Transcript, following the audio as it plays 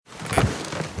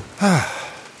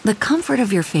The comfort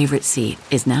of your favorite seat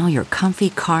is now your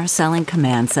comfy car selling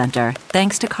command center,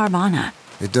 thanks to Carvana.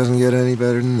 It doesn't get any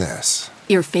better than this.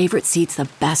 Your favorite seat's the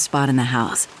best spot in the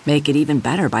house. Make it even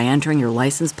better by entering your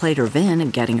license plate or VIN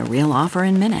and getting a real offer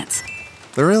in minutes.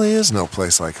 There really is no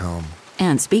place like home.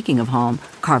 And speaking of home,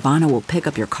 Carvana will pick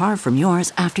up your car from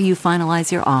yours after you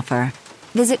finalize your offer.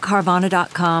 Visit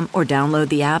Carvana.com or download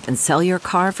the app and sell your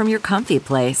car from your comfy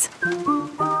place.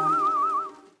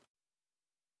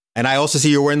 And I also see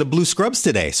you're wearing the blue scrubs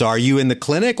today. So are you in the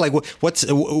clinic? Like,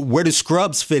 where do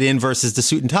scrubs fit in versus the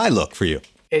suit and tie look for you?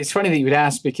 It's funny that you would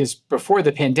ask because before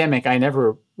the pandemic, I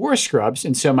never wore scrubs.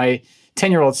 And so my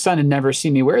 10-year-old son had never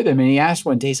seen me wear them. And he asked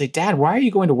one day, he's like, "Dad, why are you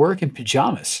going to work in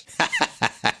pajamas?"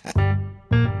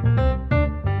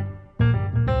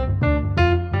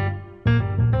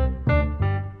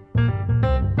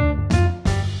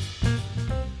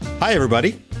 Hi,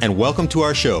 everybody, and welcome to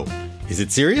our show. Is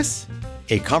It Serious?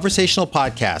 A conversational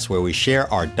podcast where we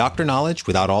share our doctor knowledge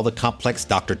without all the complex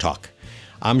doctor talk.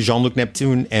 I'm Jean-Luc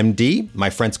Neptune, MD. My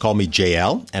friends call me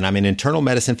JL, and I'm an internal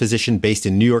medicine physician based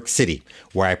in New York City,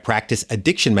 where I practice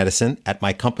addiction medicine at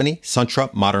my company,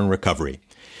 Suntra Modern Recovery.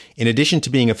 In addition to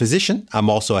being a physician, I'm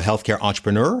also a healthcare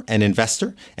entrepreneur and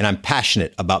investor, and I'm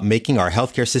passionate about making our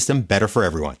healthcare system better for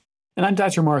everyone. And I'm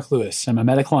Dr. Mark Lewis. I'm a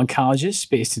medical oncologist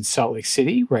based in Salt Lake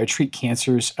City, where I treat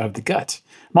cancers of the gut.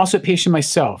 I'm also a patient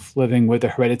myself, living with a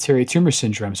hereditary tumor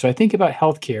syndrome, so I think about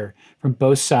healthcare from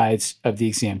both sides of the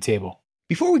exam table.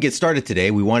 Before we get started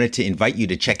today, we wanted to invite you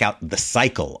to check out The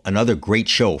Cycle, another great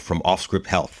show from Offscript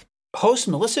Health. Host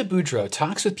Melissa Boudreau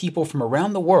talks with people from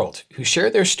around the world who share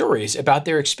their stories about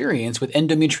their experience with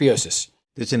endometriosis.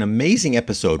 There's an amazing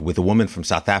episode with a woman from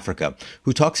South Africa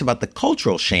who talks about the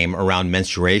cultural shame around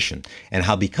menstruation and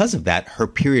how because of that, her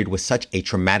period was such a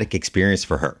traumatic experience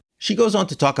for her. She goes on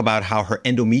to talk about how her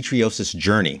endometriosis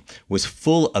journey was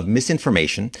full of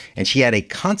misinformation and she had a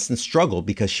constant struggle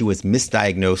because she was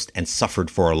misdiagnosed and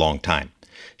suffered for a long time.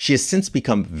 She has since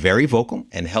become very vocal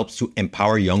and helps to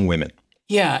empower young women.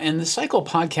 Yeah, and the Cycle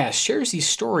podcast shares these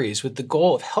stories with the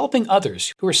goal of helping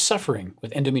others who are suffering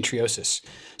with endometriosis.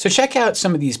 So check out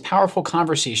some of these powerful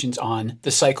conversations on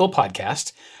the Cycle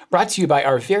podcast, brought to you by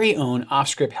our very own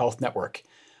Offscript Health Network.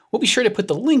 We'll be sure to put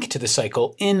the link to the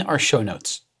Cycle in our show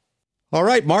notes. All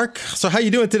right, Mark. So how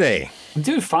you doing today? I'm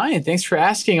doing fine. Thanks for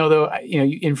asking. Although,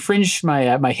 you infringed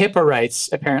my my HIPAA rights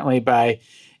apparently by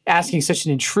asking such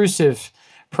an intrusive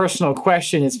personal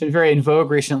question. It's been very in vogue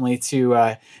recently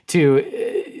to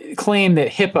claim that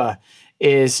HIPAA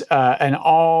is an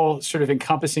all sort of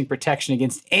encompassing protection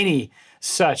against any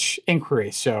such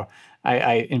inquiry. So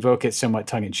I invoke it somewhat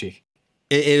tongue in cheek.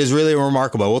 It is really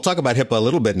remarkable. We'll talk about HIPAA a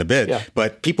little bit in a bit, yeah.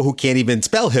 But people who can't even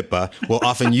spell HIPAA will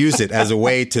often use it as a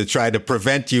way to try to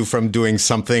prevent you from doing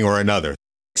something or another.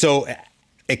 So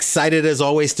excited as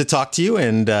always to talk to you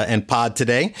and pod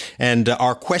today. And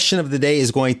our question of the day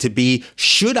is going to be,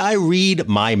 should I read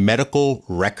my medical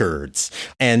records?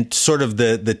 And sort of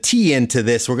the tee into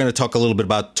this, we're going to talk a little bit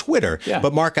about Twitter. Yeah.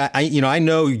 But Mark, I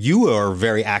know you are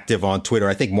very active on Twitter.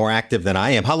 I think more active than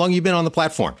I am. How long have you been on the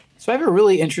platform? So I have a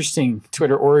really interesting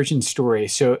Twitter origin story.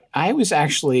 So I was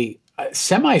actually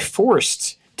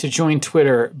semi-forced to join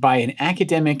Twitter by an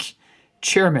academic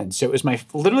chairman. So it was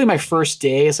literally my first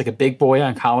day as like a big boy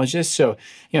oncologist. So,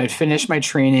 I'd finished my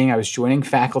training. I was joining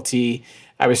faculty.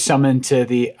 I was summoned to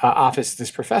the office of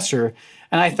this professor.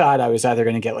 And I thought I was either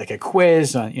going to get like a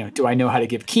quiz on, do I know how to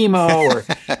give chemo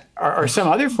or some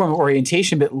other form of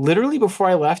orientation. But literally before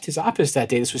I left his office that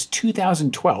day, this was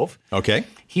 2012. Okay.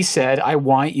 He said, I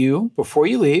want you, before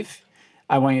you leave,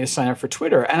 I want you to sign up for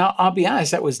Twitter. And I'll be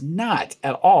honest, that was not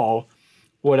at all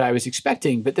what I was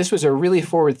expecting. But this was a really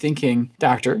forward-thinking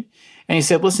doctor. And he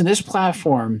said, listen, this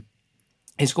platform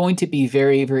is going to be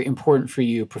very, very important for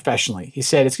you professionally. He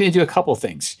said, it's going to do a couple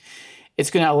things. It's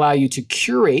going to allow you to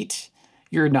curate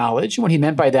your knowledge. And what he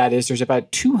meant by that is there's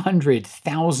about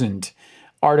 200,000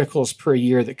 articles per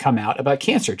year that come out about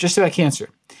cancer, just about cancer.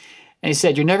 And he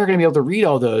said, you're never going to be able to read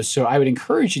all those. So I would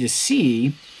encourage you to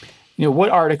see,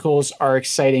 what articles are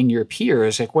exciting your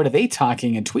peers? Like, what are they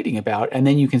talking and tweeting about? And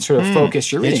then you can sort of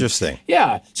focus your reading. Interesting.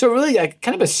 Yeah. So really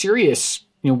kind of a serious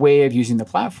way of using the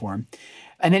platform.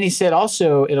 And then he said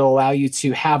also it'll allow you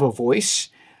to have a voice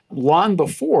long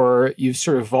before you've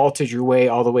sort of vaulted your way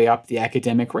all the way up the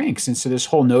academic ranks. And so this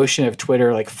whole notion of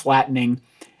Twitter like flattening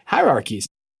hierarchies.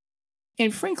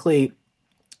 And frankly,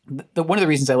 one of the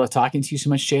reasons I love talking to you so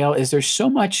much, JL, is there's so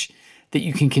much that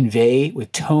you can convey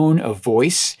with tone of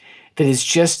voice that is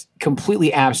just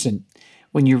completely absent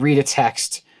when you read a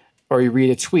text or you read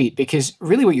a tweet. Because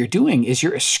really what you're doing is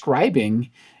you're ascribing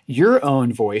your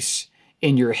own voice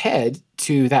in your head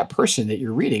to that person that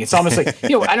you're reading. It's almost like,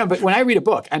 I don't, but when I read a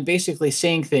book, I'm basically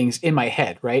saying things in my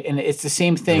head, right? And it's the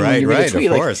same thing when you read a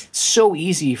tweet. Of course. So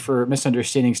easy for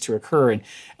misunderstandings to occur. And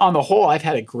on the whole, I've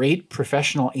had a great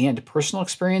professional and personal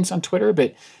experience on Twitter,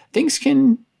 but things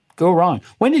can go wrong.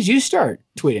 When did you start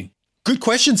tweeting? Good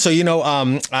question. So,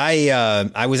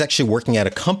 I was actually working at a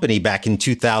company back in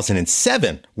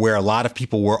 2007 where a lot of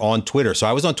people were on Twitter. So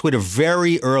I was on Twitter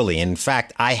very early. In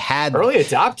fact, I had early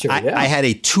adopter. I had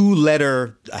a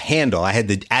 2-letter handle. I had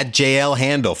the @JL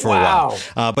handle for a while.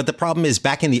 But the problem is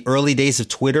back in the early days of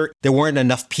Twitter, there weren't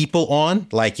enough people on,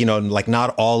 like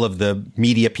not all of the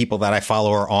media people that I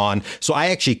follow are on. So I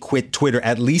actually quit Twitter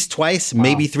at least twice,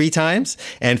 maybe 3 times,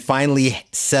 and finally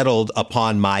settled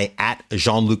upon my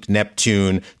 @Jean-Luc Neptune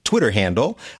Twitter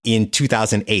handle in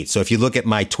 2008. So if you look at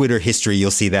my Twitter history,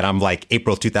 you'll see that I'm like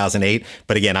April 2008.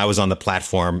 But again, I was on the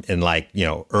platform in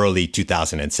early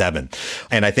 2007.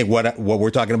 And I think what we're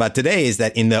talking about today is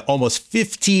that in the almost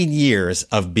 15 years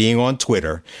of being on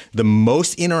Twitter, the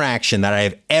most interaction that I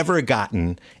have ever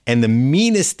gotten and the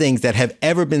meanest things that have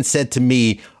ever been said to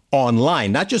me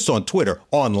online, not just on Twitter,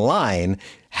 online,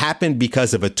 happened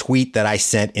because of a tweet that I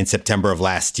sent in September of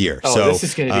last year. Oh, so this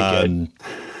is going to be good.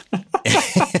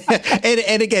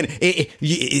 and again,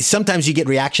 sometimes you get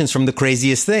reactions from the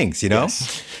craziest things,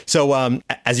 Yes. So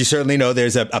as you certainly know,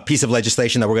 there's a piece of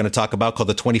legislation that we're going to talk about called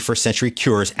the 21st Century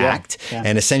Cures Act. Yeah.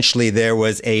 And essentially there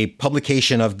was a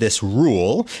publication of this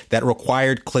rule that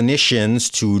required clinicians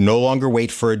to no longer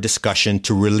wait for a discussion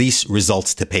to release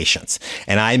results to patients.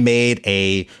 And I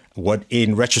made what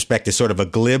in retrospect is sort of a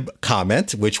glib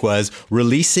comment, which was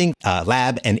releasing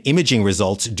lab and imaging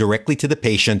results directly to the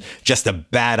patient, just a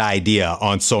bad idea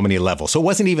on so many levels. So it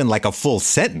wasn't even like a full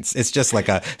sentence. It's just like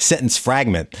a sentence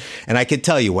fragment. And I could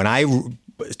tell you, when I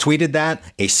tweeted that,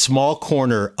 a small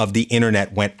corner of the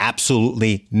internet went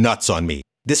absolutely nuts on me.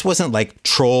 This wasn't like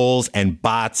trolls and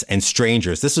bots and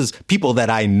strangers. This was people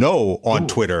that I know on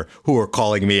Twitter who were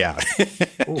calling me out.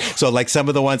 So like some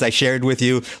of the ones I shared with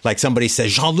you, like somebody said,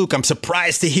 Jean-Luc, I'm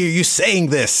surprised to hear you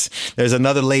saying this. There's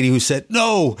another lady who said,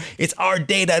 no, it's our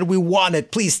data and we want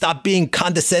it. Please stop being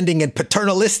condescending and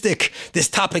paternalistic. This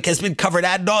topic has been covered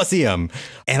ad nauseum.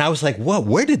 And I was like, whoa,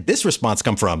 where did this response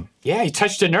come from? Yeah, you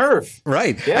touched a nerve.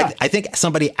 Right. Yeah. I think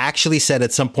somebody actually said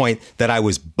at some point that I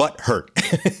was butt hurt.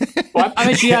 Well, I'm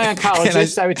a GI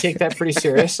oncologist. I would take that pretty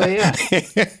seriously. Yeah.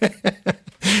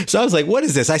 So I was like, what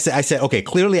is this? I said, okay,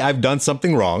 clearly I've done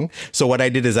something wrong. So what I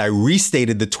did is I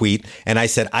restated the tweet and I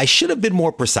said, I should have been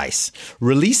more precise.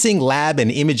 Releasing lab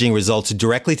and imaging results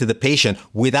directly to the patient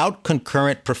without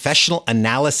concurrent professional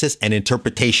analysis and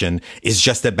interpretation is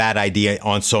just a bad idea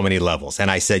on so many levels. And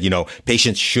I said,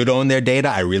 patients should own their data.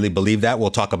 I really believe that.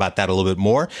 We'll talk about that a little bit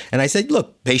more. And I said,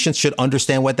 look, patients should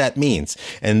understand what that means.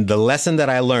 And the lesson that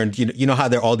I learned, you know how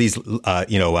there are all these,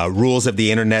 rules of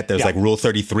the internet. There's like Rule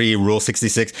 33, Rule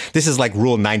 66. This is like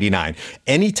Rule 99.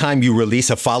 Anytime you release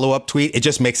a follow-up tweet, it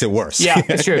just makes it worse. Yeah,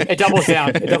 that's true. It doubles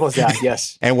down.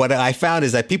 Yes. And what I found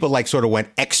is that people sort of went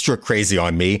extra crazy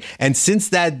on me. And since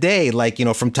that day,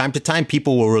 from time to time,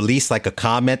 people will release like a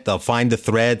comment. They'll find the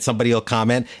thread. Somebody will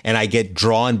comment and I get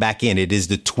drawn back in. It is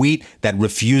the tweet that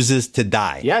refuses to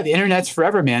die. Yeah, the internet's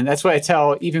forever, man. That's what I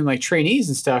tell even like trainees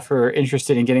and stuff who are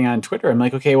interested in getting on Twitter. I'm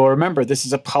like, okay, well, remember, this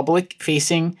is a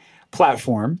public-facing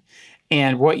platform.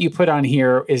 And what you put on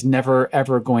here is never,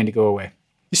 ever going to go away.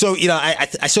 So,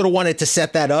 I sort of wanted to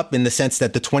set that up in the sense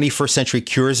that the 21st Century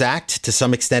Cures Act, to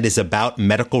some extent, is about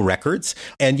medical records.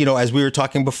 And, as we were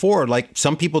talking before, like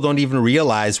some people don't even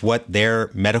realize what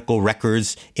their medical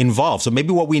records involve. So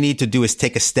maybe what we need to do is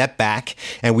take a step back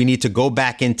and we need to go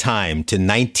back in time to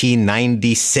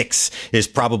 1996 is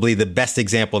probably the best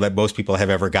example that most people have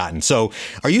ever gotten. So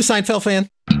are you a Seinfeld fan?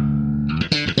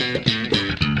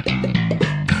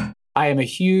 I am a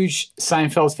huge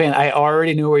Seinfeld fan. I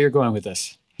already knew where you're going with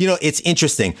this. It's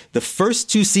interesting. The first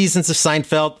 2 seasons of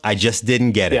Seinfeld, I just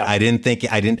didn't get it. Yeah. I didn't get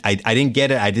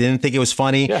it. I didn't think it was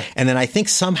funny. Yeah. And then I think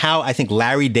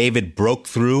Larry David broke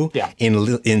through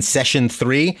in session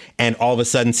 3. And all of a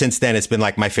sudden, since then, it's been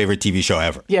like my favorite TV show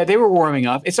ever. Yeah, they were warming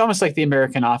up. It's almost like The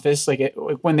American Office.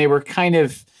 When they were kind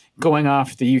of going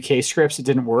off the UK scripts, it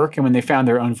didn't work. And when they found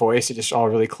their own voice, it just all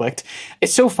really clicked.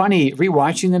 It's so funny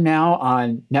rewatching them now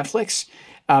on Netflix.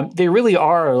 They really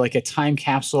are like a time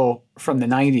capsule from the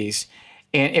 90s.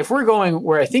 And if we're going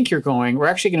where I think you're going, we're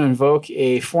actually going to invoke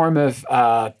a form of,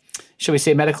 shall we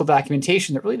say, medical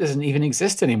documentation that really doesn't even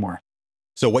exist anymore.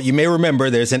 So what you may remember,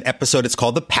 there's an episode, it's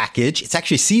called The Package. It's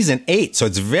actually season 8, so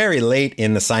it's very late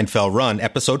in the Seinfeld run,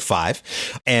 episode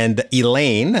 5. And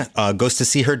Elaine goes to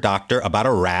see her doctor about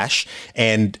a rash.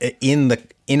 And in the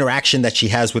interaction that she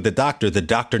has with the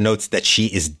doctor notes that she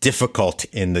is difficult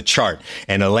in the chart.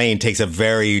 And Elaine takes a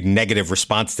very negative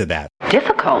response to that.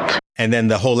 Difficult. And then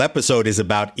the whole episode is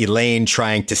about Elaine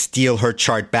trying to steal her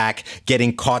chart back,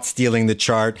 getting caught stealing the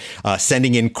chart,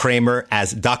 sending in Kramer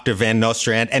as Dr. Van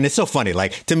Nostrand. And it's so funny.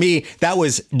 Like, to me, that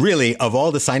was really, of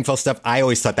all the Seinfeld stuff, I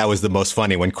always thought that was the most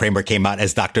funny when Kramer came out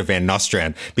as Dr. Van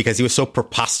Nostrand, because he was so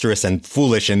preposterous and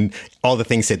foolish and all the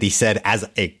things that he said as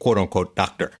a quote unquote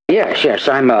doctor. Yes,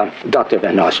 I'm Dr.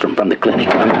 Van Nostrand from the clinic.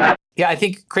 Yeah, I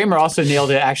think Kramer also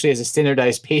nailed it actually as a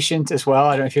standardized patient as well.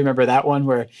 I don't know if you remember that one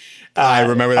where... I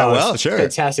remember that well, sure.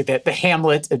 Fantastic. That the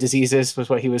Hamlet of diseases was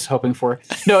what he was hoping for.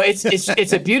 No,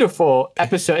 it's a beautiful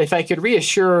episode. If I could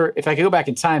go back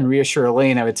in time and reassure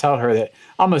Elaine, I would tell her that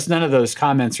almost none of those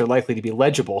comments are likely to be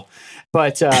legible.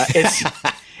 But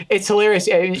it's hilarious.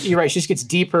 You're right. She just gets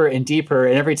deeper and deeper.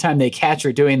 And every time they catch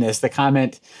her doing this, the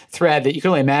comment thread that you can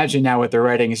only imagine now what they're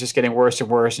writing is just getting worse and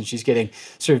worse. And she's getting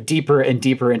sort of deeper and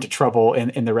deeper into trouble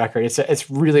in the record.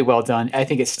 It's really well done. I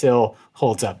think it still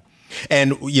holds up.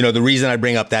 And, the reason I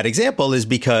bring up that example is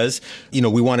because,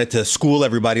 we wanted to school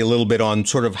everybody a little bit on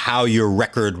sort of how your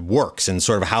record works and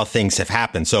sort of how things have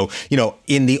happened. So,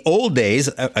 in the old days,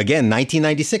 again,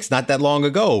 1996, not that long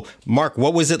ago, Mark,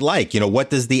 what was it like? What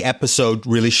does the episode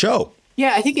really show?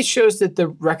 Yeah, I think it shows that the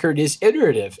record is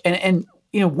iterative. And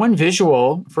one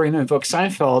visual, for going to invoke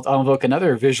Seinfeld, I'll invoke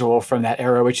another visual from that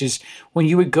era, which is when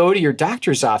you would go to your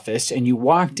doctor's office and you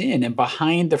walked in, and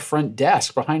behind the front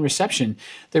desk, behind reception,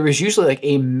 there was usually like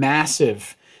a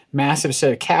massive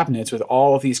set of cabinets with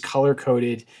all of these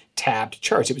color-coded tabbed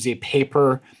charts. It was a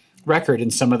paper record,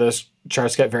 and some of those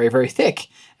charts got very, very thick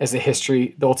as the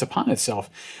history built upon itself.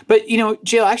 But,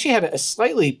 Jill, I actually have a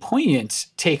slightly poignant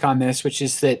take on this, which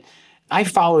is that I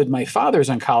followed my father's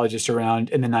oncologist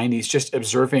around in the 90s, just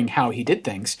observing how he did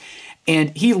things. And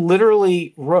he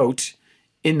literally wrote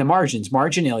in the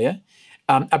marginalia,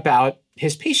 about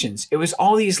his patients. It was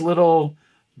all these little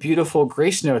beautiful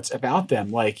grace notes about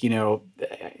them, like, the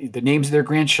names of their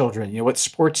grandchildren, what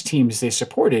sports teams they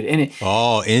supported. And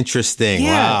interesting.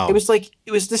 Yeah, Wow.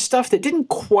 It was the stuff that didn't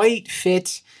quite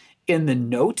fit in the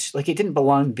note, like it didn't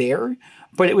belong there,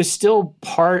 but it was still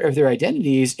part of their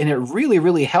identities. And it really,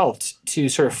 really helped to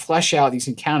sort of flesh out these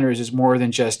encounters as more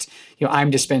than just,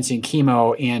 I'm dispensing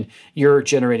chemo and you're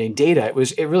generating data.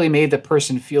 It really made the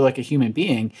person feel like a human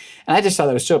being. And I just thought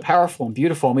that was so powerful and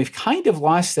beautiful. And we've kind of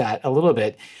lost that a little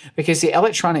bit because the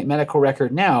electronic medical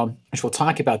record now, which we'll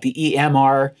talk about, the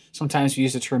EMR, sometimes we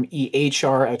use the term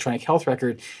EHR, electronic health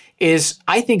record, is,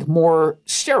 I think, more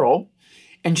sterile.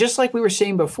 And just like we were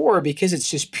saying before, because it's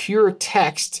just pure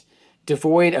text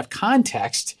devoid of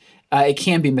context, it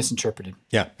can be misinterpreted.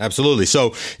 Yeah, absolutely.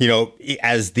 So,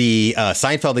 as the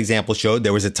Seinfeld example showed,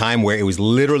 there was a time where it was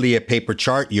literally a paper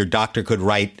chart. Your doctor could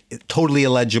write totally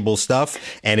illegible stuff,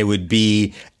 and it would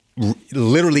be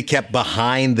literally kept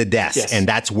behind the desk. Yes. And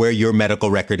that's where your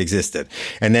medical record existed.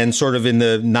 And then sort of in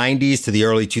the 90s to the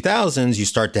early 2000s, you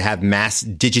start to have mass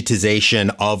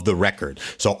digitization of the record.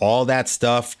 So all that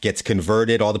stuff gets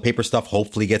converted, all the paper stuff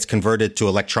hopefully gets converted to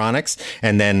electronics.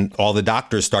 And then all the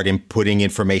doctors start inputting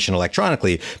information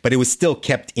electronically, but it was still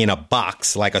kept in a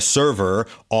box like a server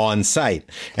on site.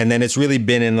 And then it's really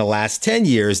been in the last 10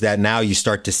 years that now you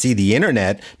start to see the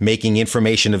internet making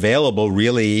information available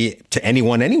really to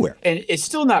anyone, anywhere. And it's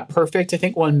still not perfect. I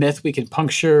think one myth we can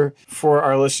puncture for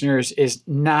our listeners is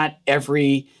not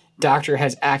every doctor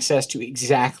has access to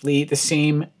exactly the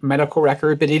same medical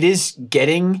record, but it is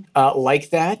getting like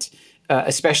that,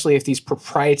 especially if these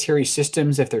proprietary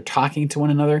systems, if they're talking to one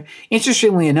another.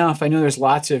 Interestingly enough, I know there's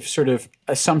lots of sort of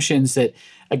assumptions that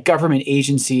a government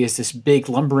agency is this big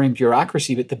lumbering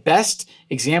bureaucracy, but the best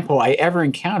example I ever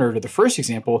encountered, or the first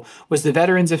example, was the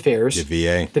Veterans Affairs. The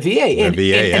VA. The VA. And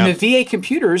VA. the VA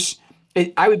computers,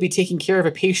 I would be taking care of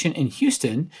a patient in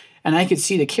Houston, and I could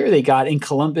see the care they got in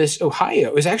Columbus, Ohio.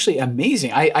 It was actually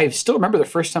amazing. I still remember the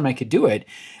first time I could do it,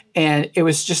 and it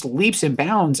was just leaps and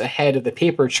bounds ahead of the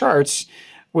paper charts,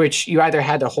 which you either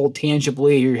had to hold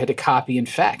tangibly or you had to copy and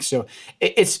fax. So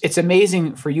it's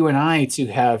amazing for you and I to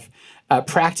have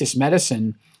practiced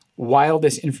medicine while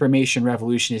this information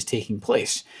revolution is taking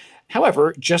place.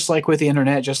 However, just like with the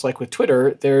internet, just like with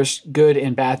Twitter, there's good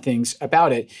and bad things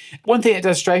about it. One thing that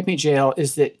does strike me, JL,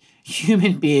 is that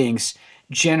human beings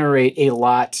generate a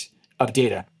lot of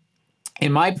data.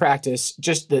 In my practice,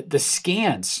 just the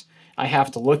scans I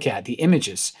have to look at, the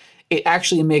images, it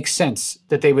actually makes sense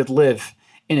that they would live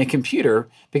in a computer.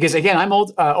 Because again, I'm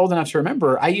old enough to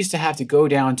remember I used to have to go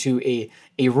down to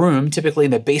a room, typically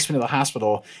in the basement of the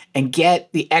hospital, and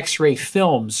get the X-ray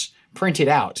films printed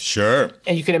out. Sure.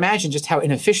 And you can imagine just how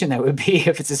inefficient that would be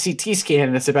if it's a CT scan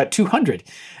and it's about 200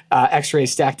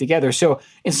 X-rays stacked together. So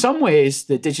in some ways,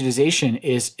 the digitization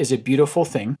is a beautiful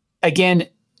thing. Again,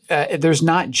 there's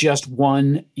not just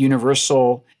one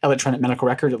universal electronic medical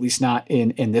record, at least not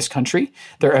in this country.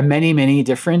 There are many, many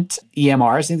different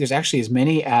EMRs. I think there's actually as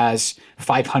many as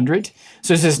 500.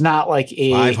 So this is not like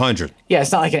 500. Yeah,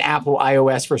 it's not like an Apple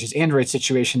iOS versus Android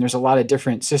situation. There's a lot of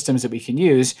different systems that we can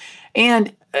use.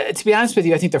 And to be honest with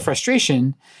you, I think the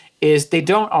frustration is they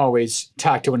don't always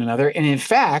talk to one another. And in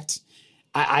fact,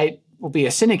 I will be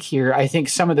a cynic here. I think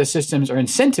some of the systems are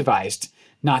incentivized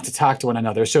not to talk to one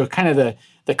another. So kind of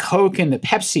the Coke and the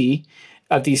Pepsi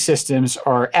of these systems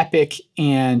are Epic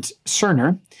and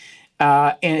Cerner.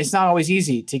 And it's not always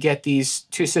easy to get these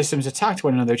two systems to talk to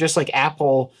one another, just like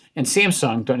Apple and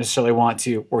Samsung don't necessarily want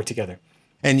to work together.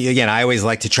 And again, I always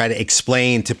like to try to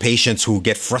explain to patients who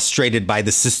get frustrated by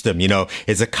the system.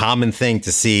 It's a common thing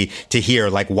to hear,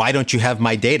 like, why don't you have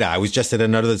my data? I was just at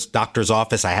another doctor's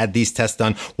office. I had these tests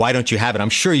done. Why don't you have it?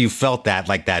 I'm sure you felt that,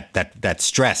 like that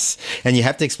stress. And you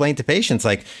have to explain to patients,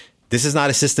 like, this is not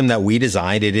a system that we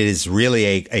designed. It is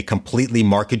really a completely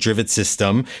market-driven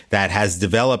system that has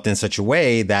developed in such a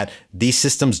way that these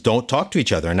systems don't talk to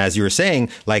each other. And as you were saying,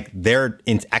 like there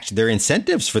are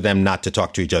incentives for them not to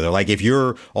talk to each other. Like if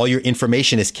all your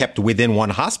information is kept within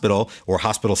one hospital or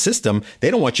hospital system, they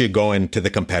don't want you going to the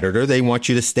competitor. They want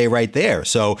you to stay right there.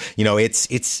 So, it's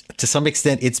to some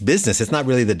extent, it's business. It's not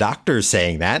really the doctors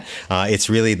saying that. It's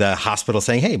really the hospital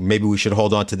saying, hey, maybe we should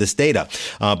hold on to this data.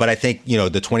 But I think,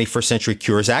 the 21st Century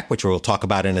Cures Act, which we'll talk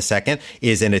about in a second,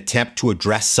 is an attempt to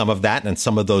address some of that and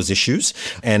some of those issues.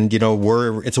 And,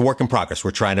 it's a work in progress.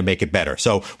 We're trying to make it better.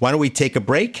 So why don't we take a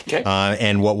break? Okay.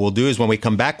 And what we'll do is when we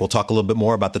come back, we'll talk a little bit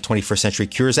more about the 21st Century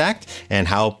Cures Act and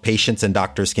how patients and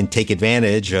doctors can take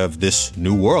advantage of this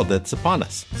new world that's upon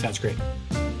us. Sounds great.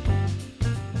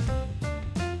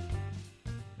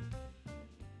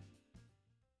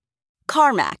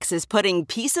 CarMax is putting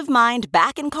peace of mind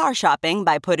back in car shopping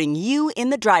by putting you in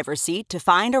the driver's seat to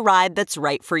find a ride that's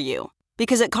right for you.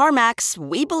 Because at CarMax,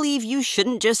 we believe you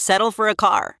shouldn't just settle for a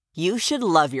car. You should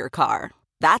love your car.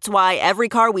 That's why every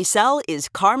car we sell is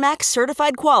CarMax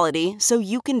certified quality, so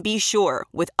you can be sure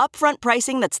with upfront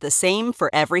pricing that's the same for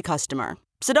every customer.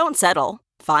 So don't settle.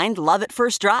 Find love at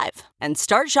first drive and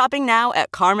start shopping now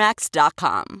at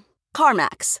CarMax.com.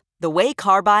 CarMax, the way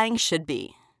car buying should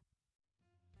be.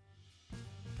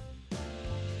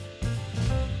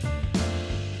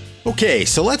 Okay,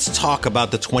 so let's talk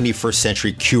about the 21st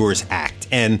Century Cures Act.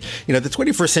 And, the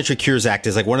 21st Century Cures Act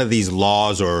is like one of these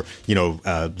laws or,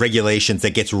 regulations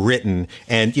that gets written.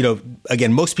 And,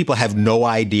 again, most people have no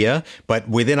idea, but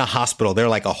within a hospital, there are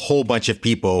like a whole bunch of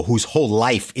people whose whole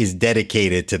life is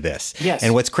dedicated to this. Yes.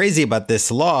 And what's crazy about this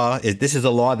law is this is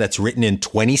a law that's written in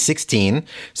 2016.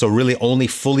 So really only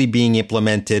fully being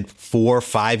implemented 4 or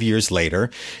 5 years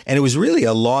later. And it was really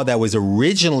a law that was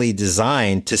originally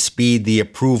designed to speed the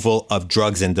approval of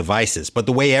drugs and devices. But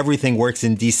the way everything works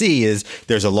in DC is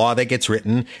there's a law that gets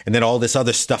written and then all this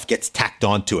other stuff gets tacked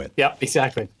onto it. Yep,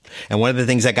 exactly. And one of the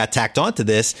things that got tacked onto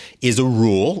this is a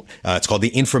rule. It's called the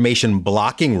information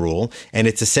blocking rule. And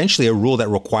it's essentially a rule that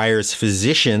requires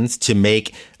physicians to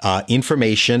make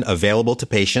information available to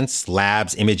patients,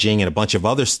 labs, imaging, and a bunch of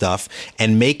other stuff,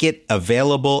 and make it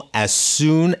available as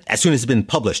soon as it's been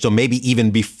published. So maybe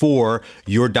even before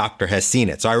your doctor has seen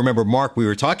it. So I remember, Mark, we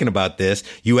were talking about this.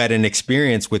 You had an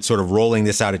experience with sort of rolling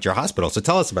this out at your hospital. So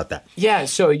tell us about that. Yeah,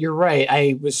 so you're right.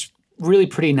 I was really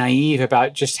pretty naive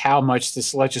about just how much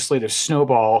this legislative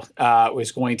snowball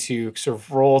was going to sort of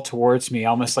roll towards me,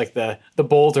 almost like the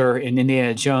boulder in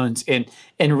Indiana Jones,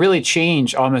 and really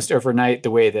change almost overnight the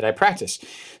way that I practice.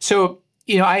 So,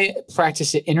 I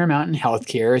practice at Intermountain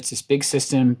Healthcare. It's this big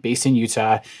system based in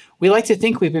Utah. We like to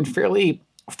think we've been fairly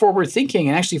forward thinking,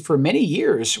 and actually for many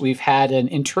years we've had an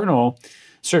internal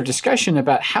sort of discussion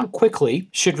about how quickly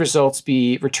should results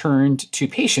be returned to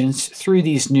patients through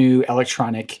these new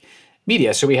electronic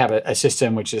media. So we have a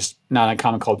system which is not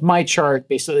uncommon called MyChart.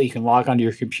 Basically, you can log onto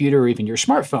your computer or even your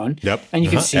smartphone, Yep. and you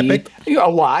can see Epic. a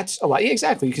lot. Yeah,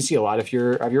 exactly. You can see a lot of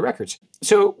your records.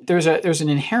 So there's an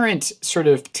inherent sort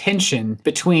of tension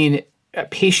between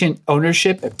patient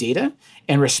ownership of data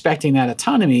and respecting that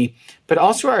autonomy, but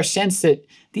also our sense that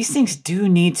these things do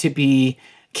need to be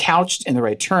couched in the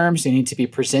right terms. They need to be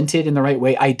presented in the right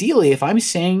way. Ideally, if I'm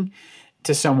saying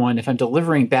to someone, if I'm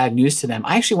delivering bad news to them,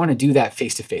 I actually want to do that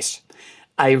face to face.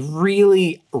 I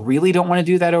really, really don't want to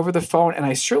do that over the phone. And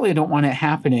I certainly don't want it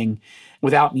happening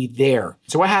without me there.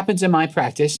 So what happens in my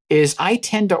practice is I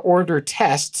tend to order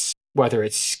tests, whether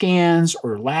it's scans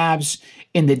or labs,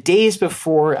 in the days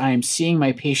before I am seeing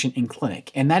my patient in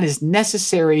clinic. And that is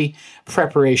necessary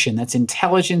preparation. That's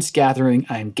intelligence gathering.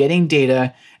 I'm getting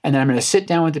data, and then I'm going to sit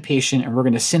down with the patient and we're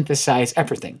going to synthesize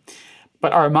everything.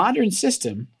 But our modern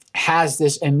system has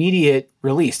this immediate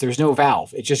release. There's no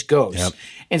valve. It just goes. Yep.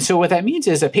 And so what that means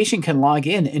is a patient can log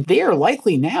in and they are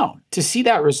likely now to see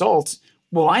that result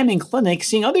while I'm in clinic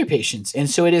seeing other patients. And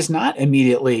so it is not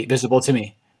immediately visible to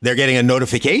me. They're getting a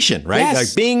notification, right? Yes.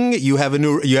 Like, bing, you have a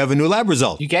new lab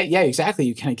result. Yeah, exactly.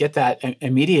 You kind of get that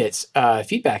immediate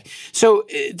feedback. So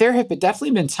there have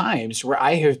definitely been times where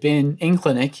I have been in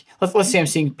clinic. Let's say I'm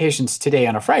seeing patients today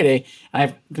on a Friday, and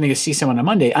I'm going to go see someone on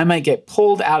Monday. I might get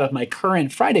pulled out of my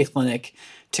current Friday clinic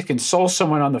to consult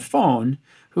someone on the phone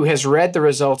who has read the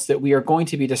results that we are going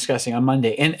to be discussing on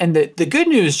Monday. And the good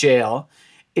news, JL,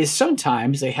 is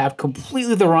sometimes they have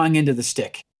completely the wrong end of the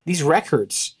stick. These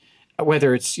records,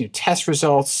 whether it's test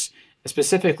results,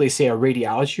 specifically say a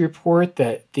radiology report,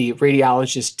 that the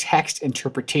radiologist's text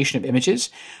interpretation of images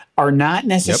are not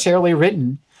necessarily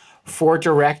written for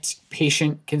direct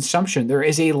patient consumption. There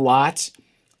is a lot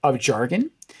of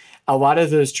jargon. A lot of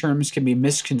those terms can be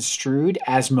misconstrued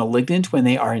as malignant when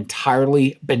they are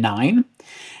entirely benign.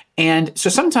 And so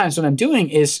sometimes what I'm doing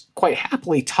is quite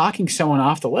happily talking someone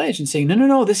off the ledge and saying,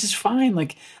 no, this is fine.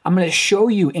 Like, I'm going to show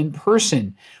you in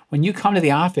person. When you come to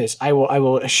the office, I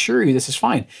will assure you this is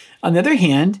fine. On the other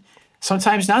hand,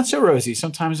 sometimes not so rosy.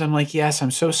 Sometimes I'm like, yes, I'm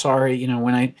so sorry.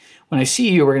 When I see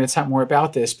you, we're going to talk more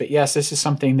about this. But yes, this is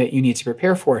something that you need to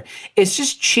prepare for. It's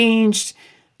just changed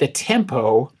the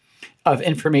tempo of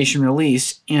information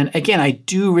release. And again, I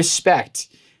do respect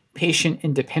patient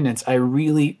independence. I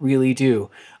really, really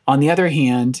do. On the other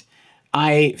hand,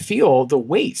 I feel the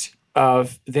weight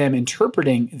of them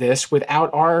interpreting this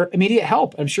without our immediate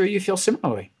help. I'm sure you feel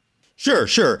similarly.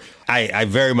 Sure. I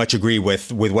very much agree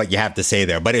with what you have to say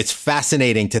there, but it's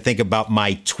fascinating to think about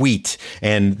my tweet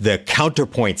and the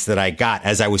counterpoints that I got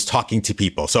as I was talking to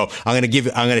people. So I'm going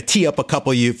to tee up a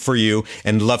couple for you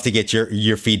and love to get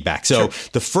your feedback. So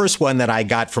The first one that I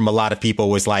got from a lot of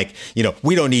people was like,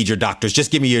 we don't need your doctors.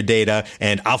 Just give me your data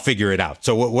and I'll figure it out.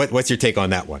 So what's your take on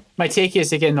that one? My take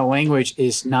is, again, the language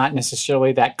is not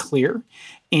necessarily that clear.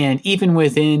 And even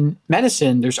within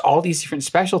medicine, there's all these different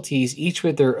specialties, each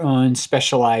with their own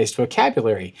specialized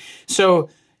vocabulary. So,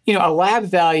 a lab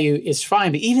value is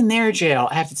fine, but even there, JL,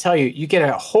 I have to tell you, you get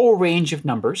a whole range of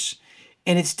numbers,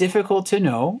 and it's difficult to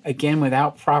know, again,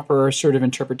 without proper sort of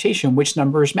interpretation, which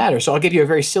numbers matter. So I'll give you a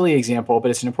very silly example,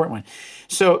 but it's an important one.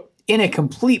 So in a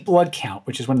complete blood count,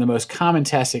 which is one of the most common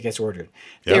tests that gets ordered,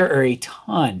 there are a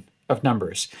ton of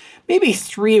numbers, maybe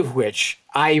 3 of which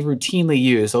I routinely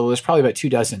use, although there's probably about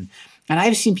 24. And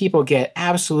I've seen people get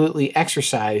absolutely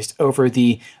exercised over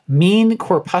the mean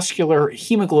corpuscular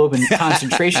hemoglobin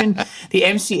concentration, the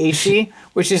MCHC,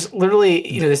 which is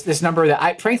literally this number that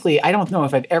I don't know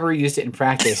if I've ever used it in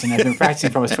practice, and I've been practicing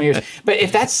for almost 20 years. But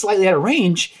if that's slightly out of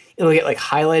range, it'll get like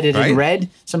highlighted in red.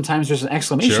 Sometimes there's an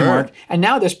exclamation mark. And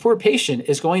now this poor patient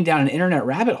is going down an internet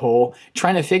rabbit hole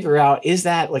trying to figure out, is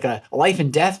that like a life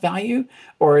and death value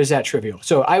or is that trivial?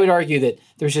 So I would argue that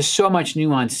there's just so much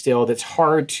nuance still that's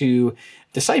hard to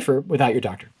decipher without your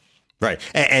doctor. Right.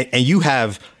 And you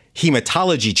have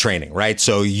hematology training, right?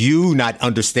 So you not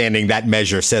understanding that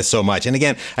measure says so much. And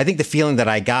again, I think the feeling that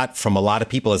I got from a lot of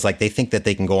people is like they think that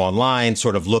they can go online,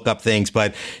 sort of look up things,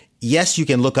 but yes, you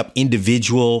can look up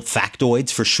individual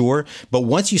factoids for sure. But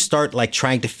once you start like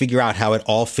trying to figure out how it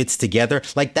all fits together,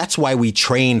 like that's why we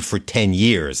trained for 10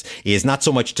 years is not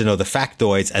so much to know the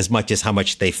factoids as much as how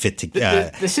much they fit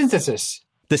together. The synthesis.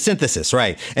 The synthesis,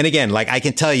 right. And again, like I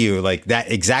can tell you like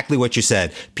that exactly what you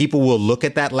said. People will look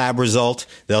at that lab result.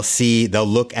 They'll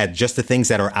look at just the things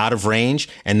that are out of range.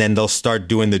 And then they'll start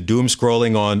doing the doom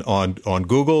scrolling on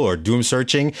Google or doom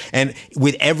searching. And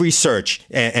with every search,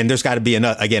 and there's got to be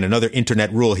another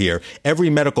internet rule here. Every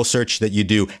medical search that you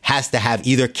do has to have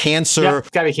either cancer,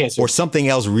 gotta be cancer, or something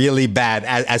else really bad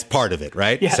as part of it,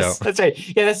 right? Yes, so. That's right.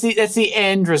 Yeah, that's the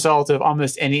end result of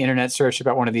almost any internet search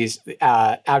about one of these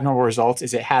abnormal results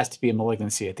is it has to be a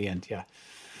malignancy at the end. Yeah.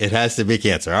 It has to be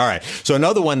cancer. All right. So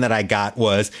another one that I got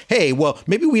was, hey, well,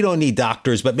 maybe we don't need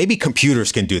doctors, but maybe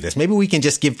computers can do this. Maybe we can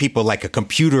just give people like a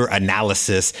computer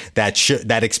analysis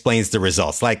that explains the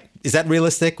results. Like, is that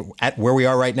realistic at where we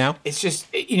are right now? It's just,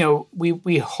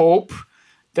 we hope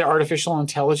that artificial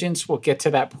intelligence will get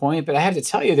to that point. But I have to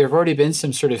tell you, there have already been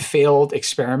some sort of failed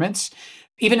experiments.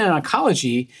 even in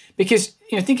oncology, because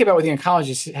think about what the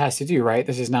oncologist has to do, right?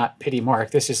 This is not pity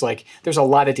Mark. This is like there's a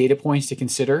lot of data points to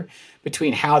consider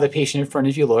between how the patient in front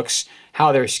of you looks,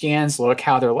 how their scans look,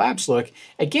 how their labs look.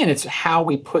 Again, it's how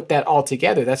we put that all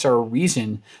together. That's our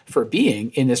reason for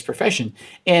being in this profession.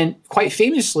 And quite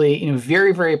famously,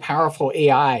 very, very powerful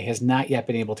AI has not yet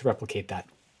been able to replicate that.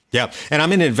 Yeah. And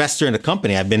I'm an investor in a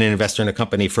company. I've been an investor in a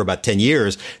company for about 10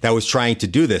 years that was trying to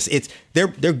do this. They're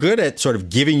good at sort of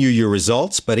giving you your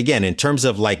results. But again, in terms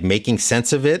of like making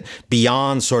sense of it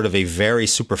beyond sort of a very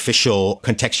superficial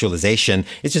contextualization,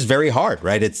 it's just very hard,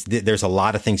 right? There's a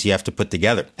lot of things you have to put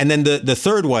together. And then the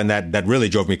third one that really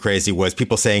drove me crazy was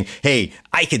people saying, hey,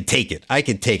 I can take it. I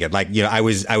can take it. Like, I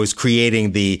was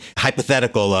creating the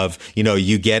hypothetical of,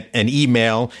 you get an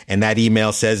email and that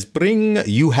email says,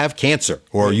 you have cancer,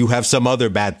 or you have some other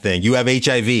bad thing. You have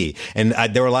HIV. And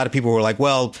there were a lot of people who were like,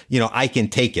 well, I can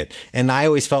take it. And I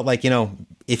always felt like,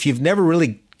 if you've never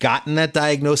really gotten that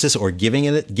diagnosis or given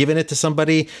it to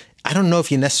somebody, I don't know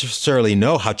if you necessarily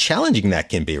know how challenging that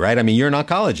can be, right? I mean, you're an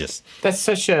oncologist. That's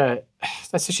such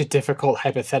a difficult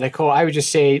hypothetical. I would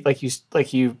just say, like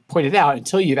you pointed out,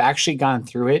 until you've actually gone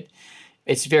through it,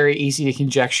 it's very easy to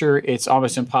conjecture. It's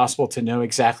almost impossible to know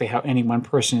exactly how any one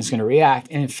person is going to react.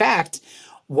 And in fact,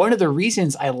 one of the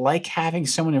reasons I like having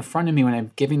someone in front of me when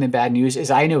I'm giving them bad news is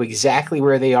I know exactly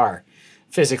where they are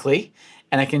physically,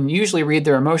 and I can usually read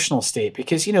their emotional state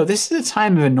because, this is a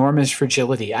time of enormous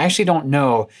fragility. I actually don't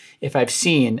know if I've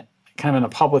seen, kind of on a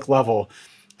public level,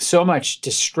 so much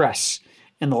distress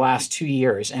in the last 2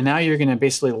 years. And now you're going to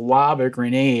basically lob a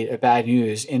grenade of bad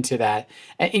news into that.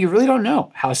 And you really don't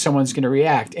know how someone's going to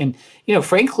react. And,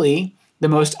 frankly, the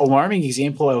most alarming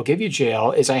example I will give you,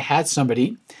 JL, is I had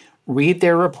somebody read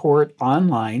their report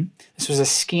online. This was a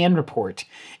scan report.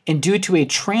 And due to a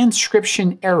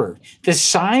transcription error, the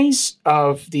size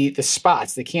of the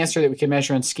spots, the cancer that we can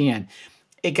measure on scan,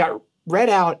 it got read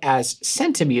out as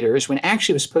centimeters when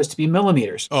actually it was supposed to be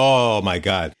millimeters. Oh, my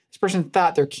God. This person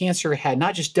thought their cancer had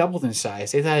not just doubled in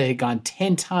size, they thought it had gone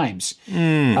 10 times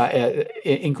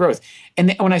in growth.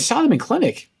 And when I saw them in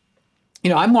clinic,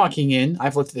 I'm walking in,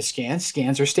 I've looked at the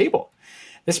scans are stable.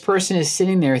 This person is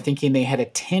sitting there thinking they had a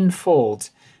 10-fold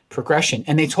progression.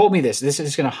 And they told me this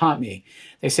is going to haunt me.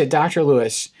 They said, Dr.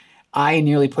 Lewis, I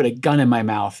nearly put a gun in my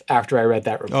mouth after I read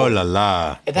that report. Oh, la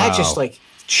la. That just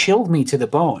chilled me to the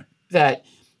bone, that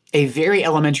a very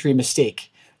elementary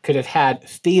mistake could have had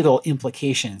fatal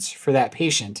implications for that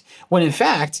patient, when in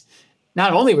fact,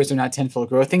 not only was there not 10-fold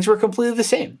growth, things were completely the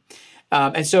same.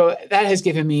 And so that has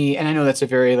given me, and I know that's a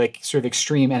very sort of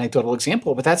extreme anecdotal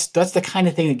example, but that's the kind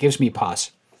of thing that gives me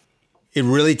pause. It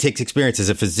really takes experience as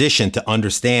a physician to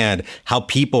understand how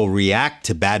people react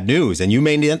to bad news. And you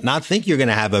may not think you're going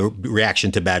to have a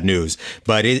reaction to bad news,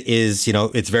 but it is,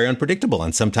 it's very unpredictable.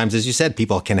 And sometimes, as you said,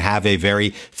 people can have a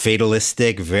very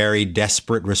fatalistic, very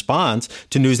desperate response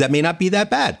to news that may not be that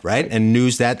bad, right? And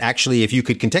news that actually, if you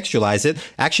could contextualize it,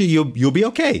 actually you'll be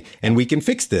okay. And we can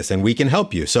fix this and we can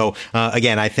help you. So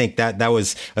again, I think that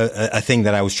was a thing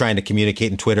that I was trying to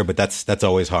communicate in Twitter, but that's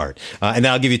always hard. And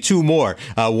then I'll give you two more.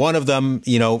 One of them,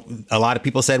 a lot of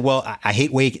people said, well, I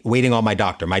hate waiting on my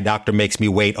doctor. My doctor makes me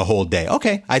wait a whole day.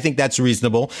 Okay, I think that's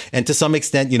reasonable. And to some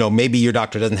extent, maybe your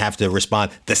doctor doesn't have to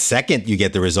respond the second you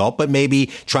get the result, but maybe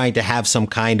trying to have some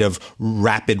kind of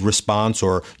rapid response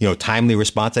or, timely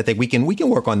response. I think we can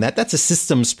work on that. That's a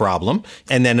systems problem.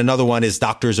 And then another one is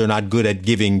doctors are not good at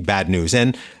giving bad news.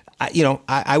 And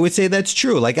I would say that's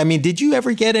true. Did you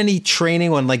ever get any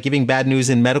training on giving bad news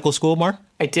in medical school, Mark?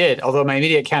 I did, although my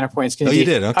immediate counterpoint is going to be... Oh, you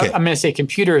did? Okay. I'm going to say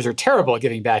computers are terrible at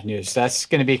giving bad news. That's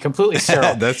going to be completely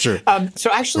sterile. That's true. So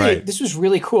actually, This was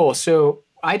really cool. So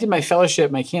I did my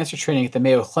fellowship, my cancer training at the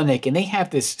Mayo Clinic, and they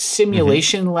have this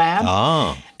simulation lab.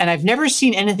 Oh. And I've never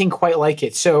seen anything quite like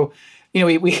it. So,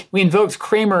 we invoked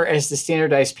Kramer as the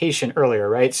standardized patient earlier,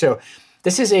 right? So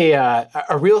this is a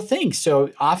real thing. So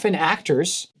often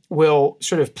actors will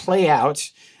sort of play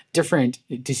out different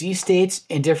disease states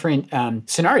and different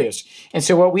scenarios. And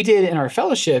so what we did in our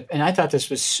fellowship, and I thought this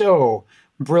was so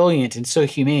brilliant and so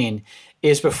humane,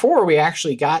 is before we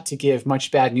actually got to give much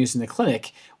bad news in the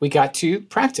clinic, we got to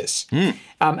practice.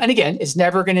 And again, it's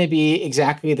never going to be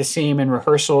exactly the same in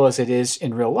rehearsal as it is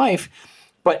in real life,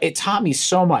 but it taught me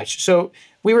so much. So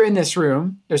we were in this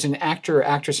room. There's an actor or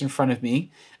actress in front of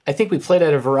me. I think we played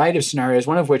out a variety of scenarios,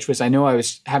 one of which was I know I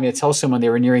was having to tell someone they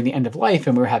were nearing the end of life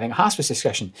and we were having a hospice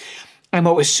discussion. And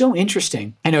what was so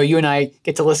interesting, I know you and I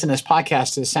get to listen to this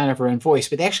podcast to the sound of our own voice,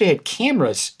 but they actually had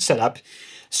cameras set up.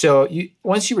 So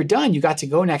once you were done, you got to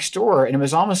go next door, and it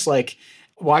was almost like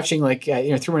watching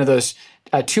through one of those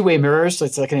two-way mirrors. So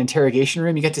it's like an interrogation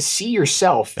room. You get to see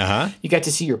yourself. You get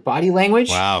to see your body language.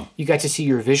 Wow. You get to see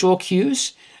your visual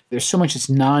cues. There's so much that's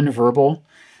nonverbal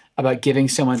about giving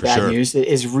someone bad news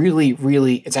that is really,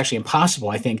 really, it's actually impossible,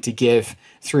 I think, to give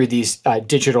through these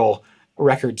digital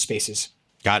record spaces.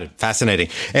 Got it. Fascinating.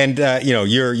 And,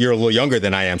 you're a little younger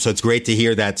than I am. So it's great to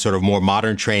hear that sort of more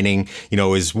modern training,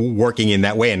 is working in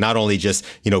that way. And not only just,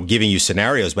 giving you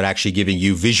scenarios, but actually giving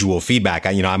you visual feedback.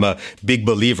 I'm a big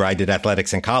believer. I did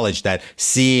athletics in college, that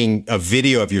seeing a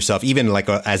video of yourself, even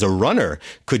as a runner,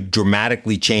 could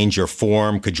dramatically change your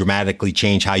form, could dramatically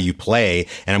change how you play.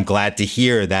 And I'm glad to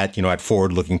hear that, at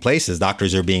Forward Looking Places,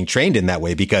 doctors are being trained in that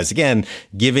way, because again,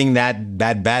 giving that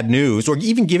bad news, or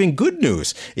even giving good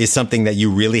news, is something that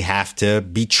you really have to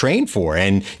be trained for.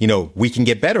 And, we can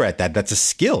get better at that. That's a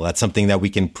skill. That's something that we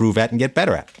can improve at and get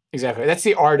better at. Exactly. That's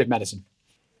the art of medicine.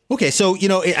 Okay, so,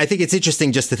 I think it's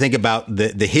interesting just to think about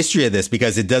the history of this,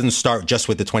 because it doesn't start just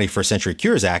with the 21st Century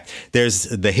Cures Act. There's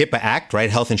the HIPAA Act, right?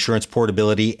 Health Insurance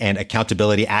Portability and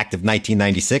Accountability Act of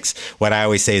 1996. What I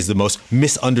always say is the most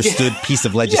misunderstood piece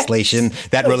of legislation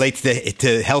that relates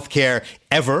to healthcare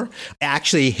ever.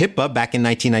 Actually, HIPAA back in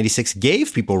 1996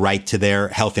 gave people right to their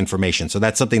health information. So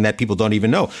that's something that people don't even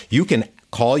know. You can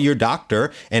call your doctor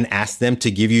and ask them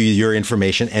to give you your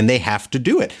information, and they have to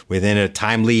do it within a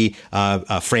timely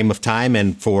frame of time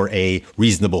and for a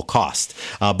reasonable cost.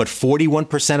 But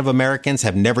 41% of Americans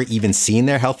have never even seen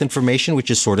their health information, which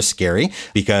is sort of scary,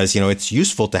 because, it's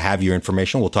useful to have your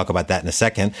information. We'll talk about that in a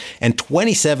second. And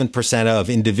 27% of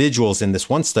individuals in this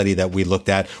one study that we looked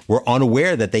at were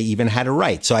unaware that they even had a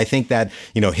right. So I think that,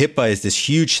 HIPAA is this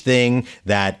huge thing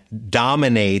that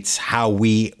dominates how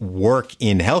we work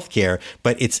in healthcare.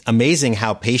 But it's amazing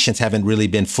how patients haven't really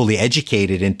been fully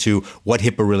educated into what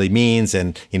HIPAA really means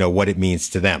and, what it means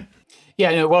to them.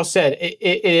 Yeah, no, well said.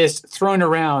 It is thrown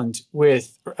around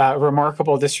with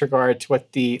remarkable disregard to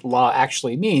what the law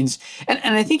actually means. And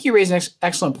I think you raise an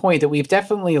excellent point that we've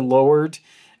definitely lowered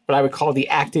what I would call the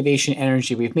activation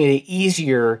energy. We've made it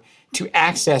easier to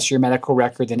access your medical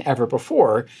record than ever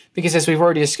before, because as we've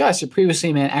already discussed, it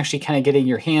previously meant actually kind of getting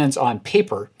your hands on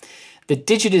paper. The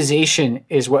digitization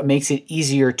is what makes it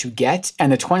easier to get.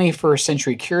 And the 21st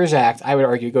Century Cures Act, I would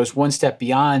argue, goes one step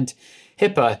beyond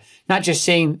HIPAA, not just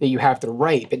saying that you have the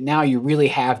right, but now you really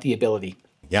have the ability.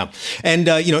 Yeah. And,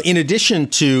 in addition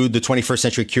to the 21st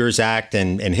Century Cures Act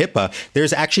and HIPAA,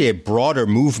 there's actually a broader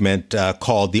movement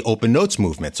called the Open Notes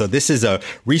movement. So this is a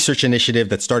research initiative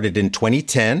that started in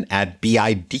 2010 at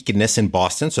BI Deaconess in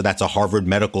Boston. So that's a Harvard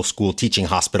Medical School teaching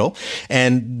hospital.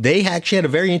 And they actually had a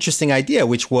very interesting idea,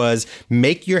 which was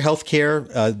make your healthcare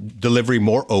delivery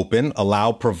more open,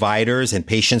 allow providers and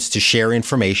patients to share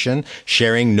information,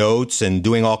 sharing notes and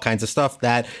doing all kinds of stuff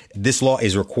that this law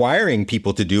is requiring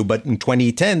people to do. But in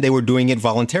 2010, they were doing it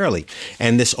voluntarily.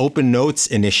 And this Open Notes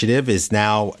initiative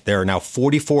there are now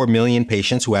 44 million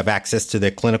patients who have access to their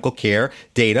clinical care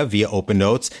data via Open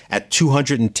Notes at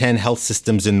 210 health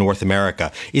systems in North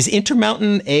America. Is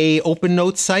Intermountain a Open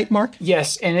Notes site, Mark?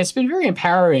 Yes, and it's been very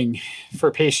empowering for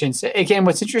patients. Again,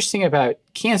 what's interesting about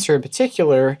cancer in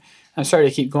particular, I'm sorry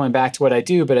to keep going back to what I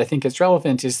do, but I think it's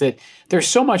relevant, is that there's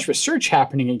so much research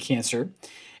happening in cancer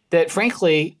that,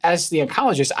 frankly, as the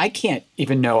oncologist, I can't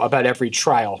even know about every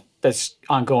trial that's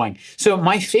ongoing. So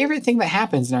my favorite thing that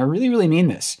happens, and I really, really mean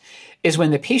this, is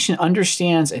when the patient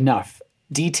understands enough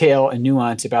detail and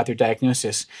nuance about their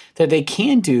diagnosis that they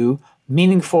can do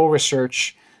meaningful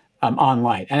research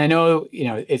online. And I know,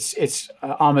 it's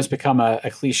almost become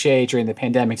a cliche during the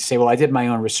pandemic to say, well, I did my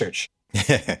own research.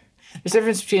 There's a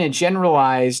difference between a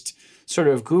generalized sort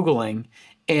of Googling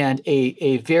and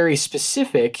a very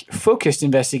specific, focused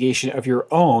investigation of your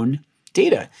own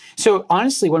data. So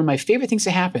honestly, one of my favorite things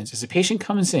that happens is a patient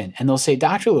comes in and they'll say,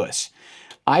 Dr. Lewis,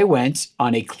 I went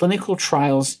on a clinical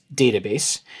trials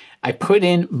database. I put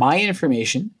in my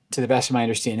information to the best of my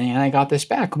understanding, and I got this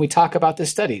back. And we talk about this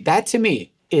study. That to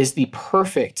me is the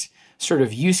perfect sort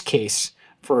of use case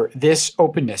for this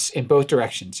openness in both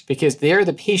directions, because there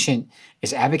the patient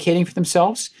is advocating for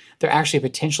themselves. They're actually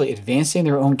potentially advancing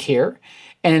their own care.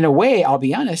 And in a way, I'll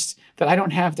be honest, that I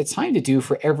don't have the time to do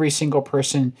for every single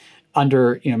person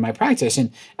under my practice.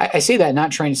 And I say that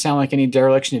not trying to sound like any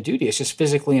dereliction of duty. It's just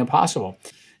physically impossible.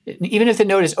 Even if the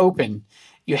note is open,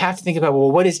 you have to think about,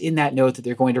 well, what is in that note that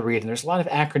they're going to read? And there's a lot of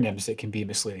acronyms that can be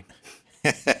misleading.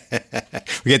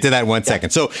 We'll get to that in 1 second.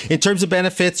 So in terms of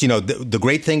benefits, the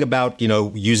great thing about,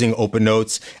 using Open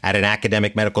Notes at an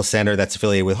academic medical center that's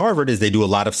affiliated with Harvard is they do a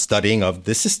lot of studying of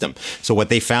the system. So what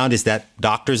they found is that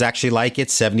doctors actually like it.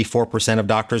 74% of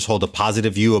doctors hold a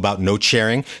positive view about note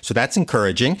sharing. So that's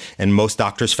encouraging. And most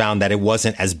doctors found that it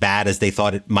wasn't as bad as they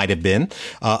thought it might have been.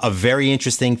 A very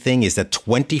interesting thing is that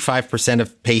 25%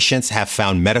 of patients have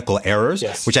found medical errors,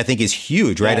 which I think is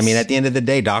huge, right? I mean, at the end of the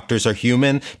day, doctors are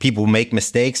human. People make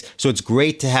mistakes. So it's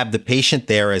great to have the patient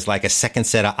there as like a second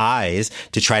set of eyes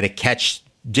to try to catch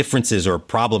differences or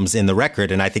problems in the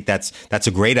record. And I think that's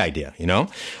a great idea,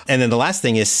 And then the last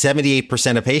thing is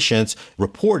 78% of patients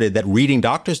reported that reading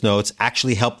doctor's notes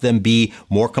actually helped them be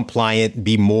more compliant,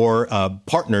 be more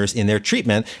partners in their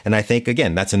treatment. And I think,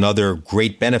 again, that's another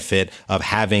great benefit of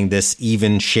having this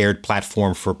even shared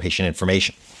platform for patient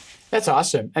information. That's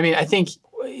awesome. I mean, I think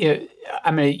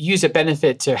I'm going to use a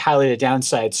benefit to highlight a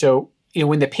downside. So,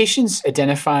 when the patients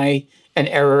identify an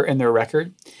error in their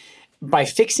record, by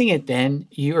fixing it, then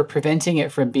you are preventing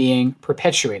it from being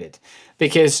perpetuated.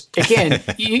 Because again,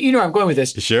 you know where I'm going with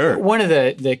this. Sure. One of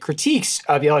the critiques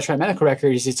of the electronic medical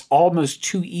record is it's almost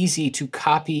too easy to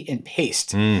copy and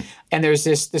paste. And there's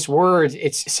this word,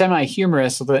 it's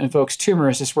semi-humorous, although it invokes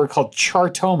tumorous, this word called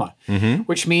chartoma,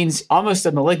 which means almost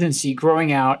a malignancy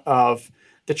growing out of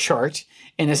the chart,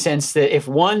 in a sense that if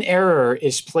one error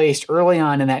is placed early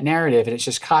on in that narrative and it's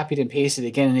just copied and pasted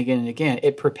again and again and again,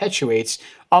 it perpetuates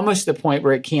almost to the point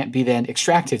where it can't be then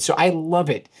extracted. So I love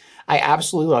it. I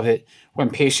absolutely love it when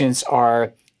patients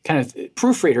are kind of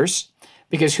proofreaders,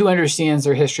 because who understands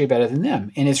their history better than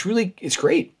them? And it's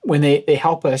great when they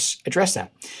help us address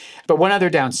that. But one other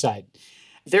downside,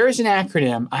 there is an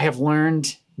acronym I have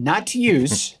learned not to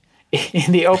use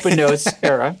in the Open Notes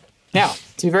era. Now,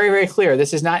 to be very, very clear,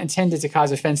 this is not intended to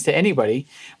cause offense to anybody,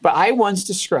 but I once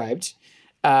described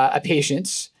a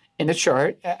patient's in the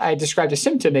chart, I described a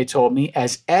symptom they told me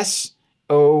as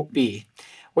SOB,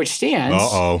 which stands.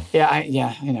 Yeah,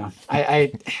 I know.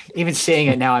 I even saying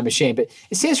it now, I'm ashamed, but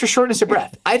it stands for shortness of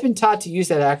breath. I've been taught to use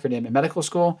that acronym in medical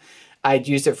school. I'd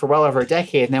used it for well over a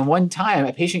decade. And then one time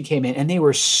a patient came in and they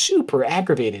were super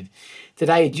aggravated that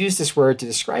I had used this word to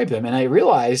describe them. And I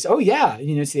realized, to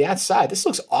the outside, this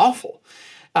looks awful.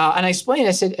 And I explained,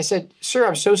 I said, sir,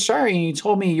 I'm so sorry. You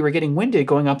told me you were getting winded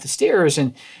going up the stairs.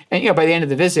 And by the end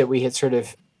of the visit, we had sort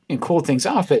of cooled things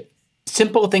off. But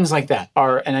simple things like that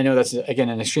are, and I know that's, again,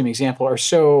 an extreme example, are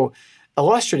so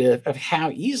illustrative of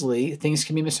how easily things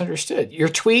can be misunderstood. Your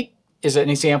tweet is an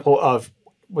example of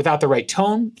without the right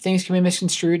tone, things can be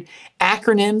misconstrued.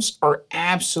 Acronyms are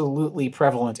absolutely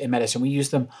prevalent in medicine. We use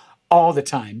them all the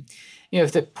time.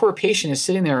 If the poor patient is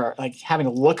sitting there like having to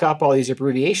look up all these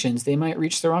abbreviations, they might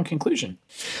reach the wrong conclusion.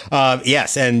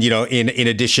 Yes. And, in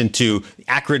addition to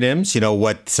acronyms,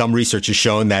 what some research has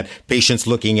shown that patients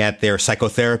looking at their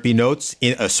psychotherapy notes,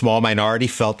 in a small minority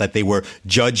felt that they were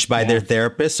judged by their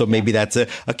therapist. So maybe that's a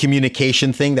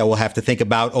communication thing that we'll have to think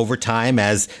about over time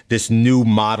as this new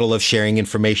model of sharing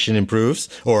information improves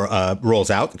or rolls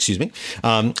out,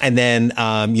 and then,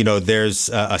 there's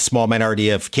a small minority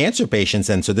of cancer patients.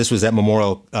 And so this was at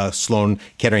Memorial Sloan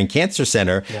Kettering Cancer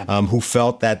Center, who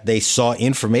felt that they saw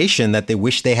information that they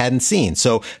wish they hadn't seen.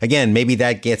 So again, maybe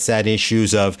that gets at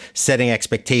issues of setting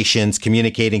expectations,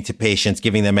 communicating to patients,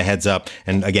 giving them a heads up.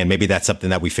 And again, maybe that's something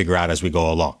that we figure out as we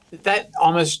go along. That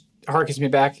almost harkens me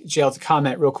back, Jael, to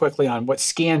comment real quickly on what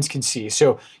scans can see.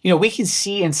 So, we can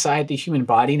see inside the human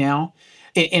body now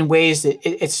in ways that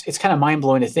it's kind of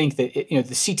mind-blowing to think that the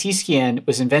CT scan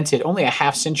was invented only a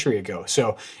half century ago.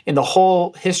 So in the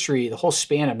whole history, the whole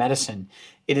span of medicine,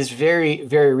 it is very,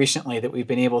 very recently that we've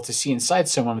been able to see inside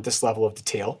someone with this level of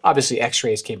detail. Obviously,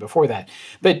 X-rays came before that.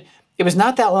 But it was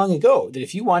not that long ago that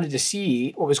if you wanted to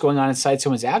see what was going on inside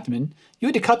someone's abdomen, you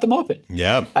had to cut them open.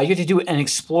 Yeah. You had to do an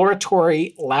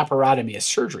exploratory laparotomy, a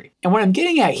surgery. And what I'm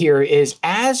getting at here is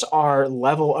as our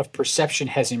level of perception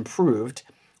has improved,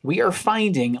 we are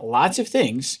finding lots of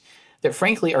things that,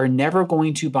 frankly, are never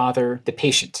going to bother the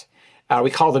patient. We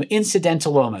call them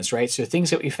incidentalomas, right? So things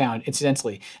that we found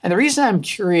incidentally. And the reason I'm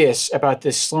curious about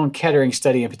this Sloan Kettering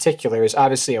study in particular is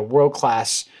obviously a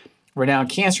world-class, renowned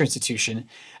cancer institution.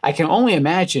 I can only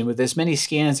imagine with as many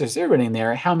scans as they're running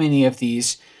there, how many of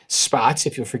these spots,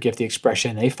 if you'll forgive the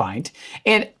expression, they find.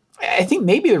 And I think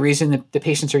maybe the reason that the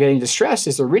patients are getting distressed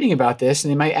is they're reading about this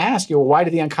and they might ask, why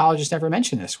did the oncologist never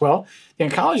mention this? Well, the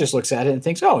oncologist looks at it and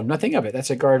thinks, nothing of it. That's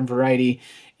a garden variety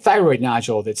thyroid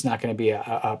nodule that's not going to be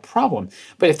a problem.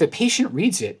 But if the patient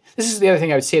reads it, this is the other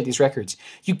thing I would say of these records.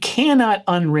 You cannot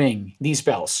unring these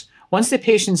bells. Once the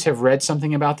patients have read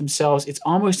something about themselves, it's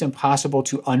almost impossible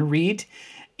to unread.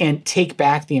 and take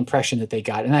back the impression that they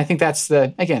got. And I think that's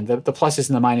the pluses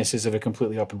and the minuses of a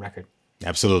completely open record.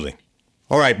 Absolutely.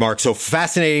 All right, Mark. So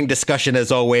fascinating discussion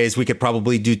as always. We could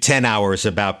probably do 10 hours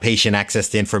about patient access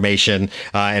to information.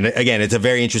 And again, it's a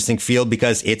very interesting field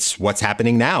because it's what's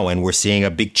happening now. And we're seeing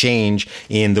a big change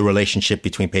in the relationship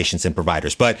between patients and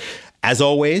providers. But as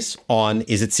always, on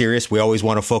Is It Serious, we always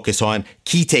want to focus on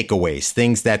key takeaways,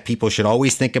 things that people should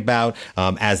always think about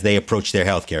as they approach their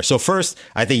healthcare. So first,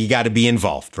 I think you got to be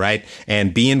involved, right?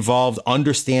 And be involved,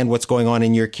 understand what's going on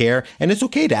in your care. And it's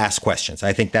okay to ask questions.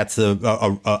 I think that's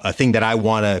a thing that I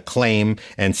want to claim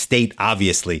and state,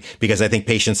 obviously, because I think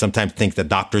patients sometimes think that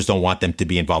doctors don't want them to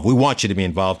be involved. We want you to be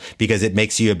involved because it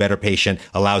makes you a better patient,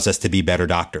 allows us to be better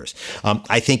doctors.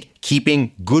 I think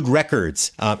keeping good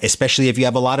records, especially if you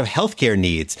have a lot of healthcare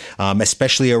needs,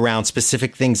 especially around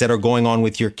specific things that are going on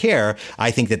with your care,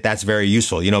 I think that that's very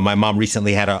useful. You know, my mom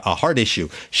recently had a heart issue.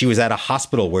 She was at a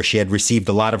hospital where she had received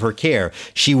a lot of her care.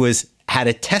 She had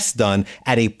a test done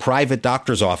at a private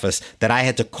doctor's office that I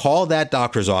had to call that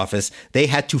doctor's office. They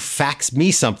had to fax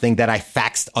me something that I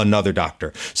faxed another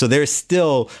doctor. So there's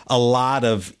still a lot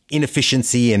of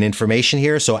inefficiency and information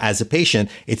here. So as a patient,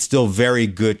 it's still very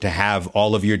good to have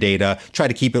all of your data, try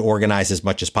to keep it organized as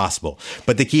much as possible.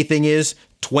 But the key thing is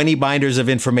 20 binders of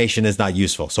information is not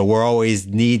useful. So we always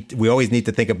need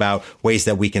to think about ways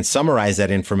that we can summarize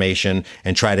that information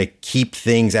and try to keep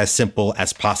things as simple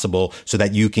as possible so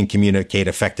that you can communicate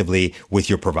effectively with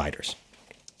your providers.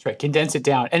 That's right. Condense it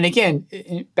down. And again,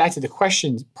 back to the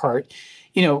questions part,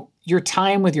 you know, your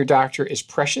time with your doctor is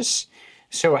precious.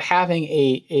 So having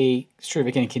a sort of,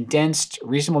 again, condensed,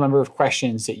 reasonable number of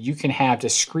questions that you can have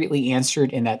discreetly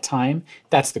answered in that time,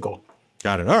 that's the goal.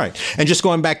 Got it. All right. And just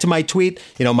going back to my tweet,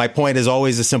 you know, my point is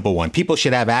always a simple one. People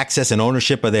should have access and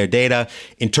ownership of their data.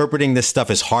 Interpreting this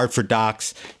stuff is hard for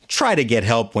docs. Try to get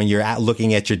help when you're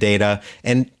looking at your data.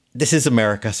 And this is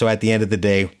America. So at the end of the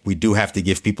day, we do have to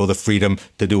give people the freedom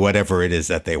to do whatever it is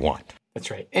that they want.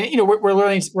 That's right. And, you know, we're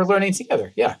learning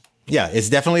together. Yeah. Yeah, it's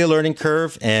definitely a learning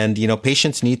curve. And, you know,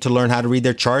 patients need to learn how to read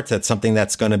their charts. That's something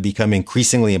that's going to become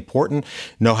increasingly important.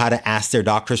 Know how to ask their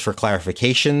doctors for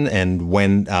clarification. And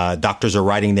when doctors are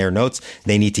writing their notes,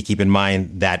 they need to keep in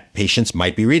mind that patients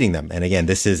might be reading them. And again,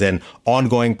 this is an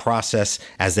ongoing process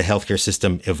as the healthcare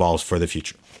system evolves for the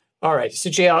future. All right. So,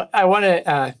 Jay, I want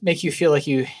to make you feel like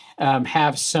you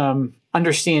have some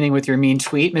understanding with your mean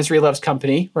tweet. Misery loves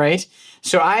company, right?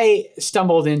 So I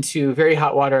stumbled into very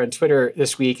hot water on Twitter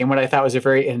this week in what I thought was a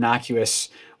very innocuous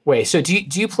way. So do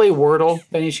you play Wordle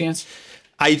by any chance?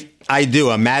 I do,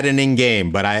 a maddening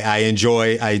game, but I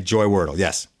enjoy Wordle,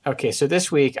 yes. Okay, so this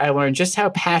week I learned just how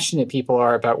passionate people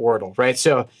are about Wordle, right?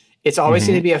 So it's always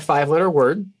going to be a 5-letter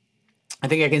word. I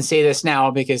think I can say this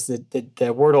now because the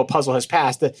Wordle puzzle has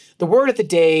passed. The word of the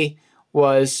day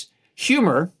was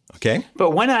humor. Okay.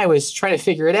 But when I was trying to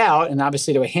figure it out, and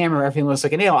obviously to a hammer, everything looks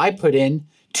like a nail, I put in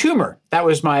tumor. That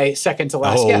was my second to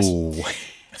last guess.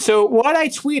 So what I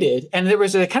tweeted, and there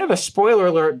was a kind of a spoiler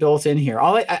alert built in here.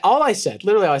 All I said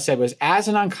was, as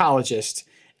an oncologist,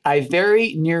 I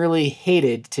very nearly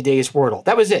hated today's Wordle.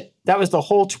 That was it. That was the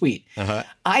whole tweet.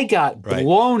 I got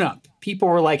blown up. People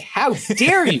were like, how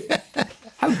dare you?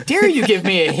 How dare you give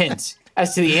me a hint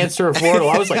as to the answer of Wordle?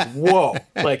 I was like, whoa.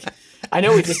 Like, I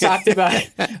know we just talked about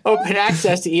open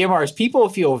access to EMRs. People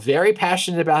feel very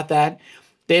passionate about that.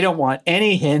 They don't want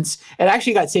any hints. It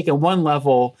actually got taken one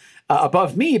level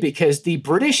above me because the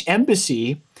British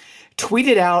Embassy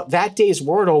tweeted out that day's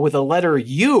Wordle with a letter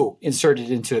U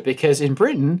inserted into it because in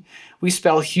Britain, we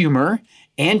spell humor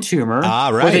and tumor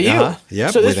with a U.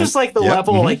 Yep, so this was like the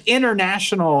level of like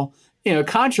international,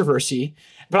 controversy.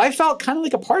 But I felt kind of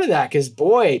like a part of that because,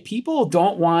 boy, people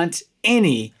don't want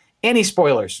any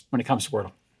spoilers when it comes to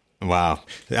Wordle. Wow.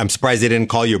 I'm surprised they didn't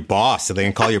call your boss. So they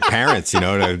didn't call your parents,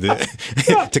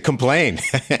 to complain.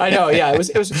 I know. Yeah, it was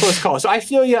a close call. So I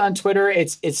feel you on Twitter.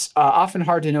 It's often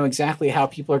hard to know exactly how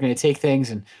people are going to take things,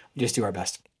 and we just do our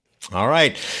best. All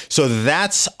right. So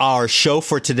that's our show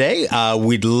for today.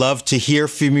 We'd love to hear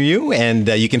from you, and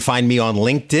you can find me on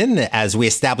LinkedIn, as we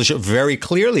established very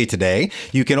clearly today.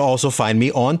 You can also find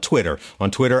me on Twitter. On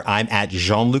Twitter, I'm at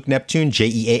Jean-Luc Neptune,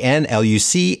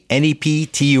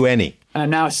 JeanLucNeptune. I'm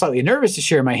now slightly nervous to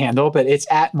share my handle, but it's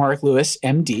at Mark Lewis,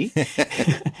 MD,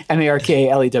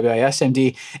 MarkLewis,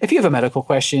 MD. If you have a medical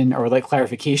question or would like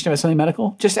clarification about something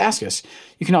medical, just ask us.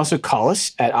 You can also call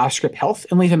us at Offscript Health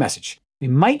and leave a message. We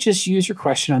might just use your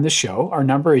question on the show. Our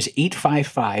number is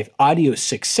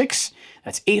 855-AUDIO66.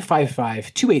 That's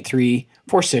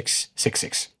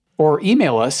 855-283-4666. Or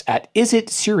email us at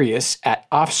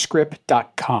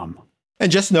isitserious@offscript.com.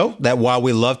 And just note that while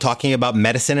we love talking about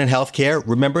medicine and healthcare,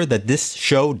 remember that this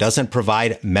show doesn't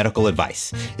provide medical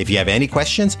advice. If you have any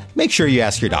questions, make sure you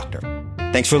ask your doctor.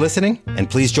 Thanks for listening, and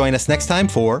please join us next time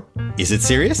for Is It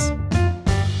Serious?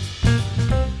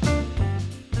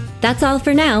 That's all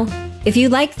for now. If you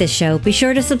like this show, be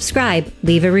sure to subscribe,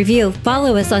 leave a review,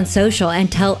 follow us on social,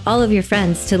 and tell all of your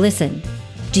friends to listen.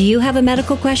 Do you have a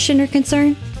medical question or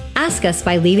concern? Ask us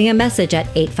by leaving a message at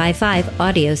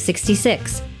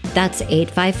 855-AUDIO-66. That's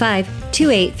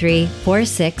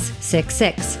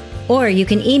 855-283-4666. Or you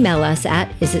can email us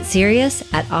at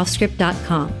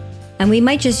isitserious@offscript.com, and we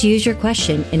might just use your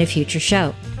question in a future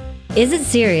show. Is It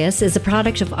Serious is a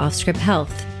product of Offscript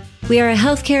Health. We are a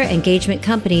healthcare engagement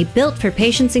company built for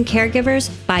patients and caregivers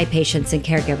by patients and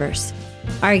caregivers.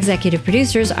 Our executive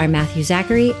producers are Matthew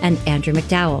Zachary and Andrew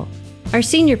McDowell. Our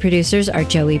senior producers are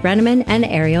Joey Brenneman and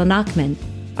Ariel Nachman.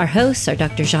 Our hosts are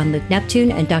Dr. Jean-Luc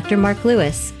Neptune and Dr. Mark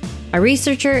Lewis. Our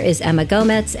researcher is Emma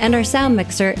Gomez, and our sound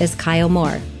mixer is Kyle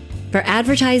Moore. For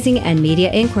advertising and media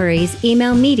inquiries,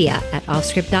 email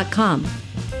media@offscript.com.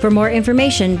 For more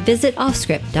information, visit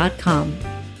offscript.com.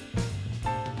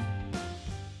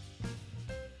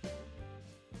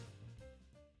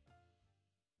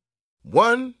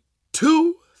 1,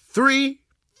 2, 3,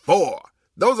 4.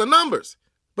 Those are numbers,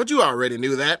 but you already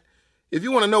knew that. If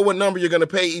you want to know what number you're going to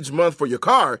pay each month for your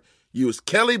car, use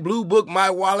Kelley Blue Book My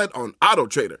Wallet on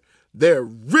AutoTrader. They're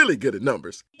really good at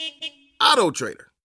numbers. AutoTrader.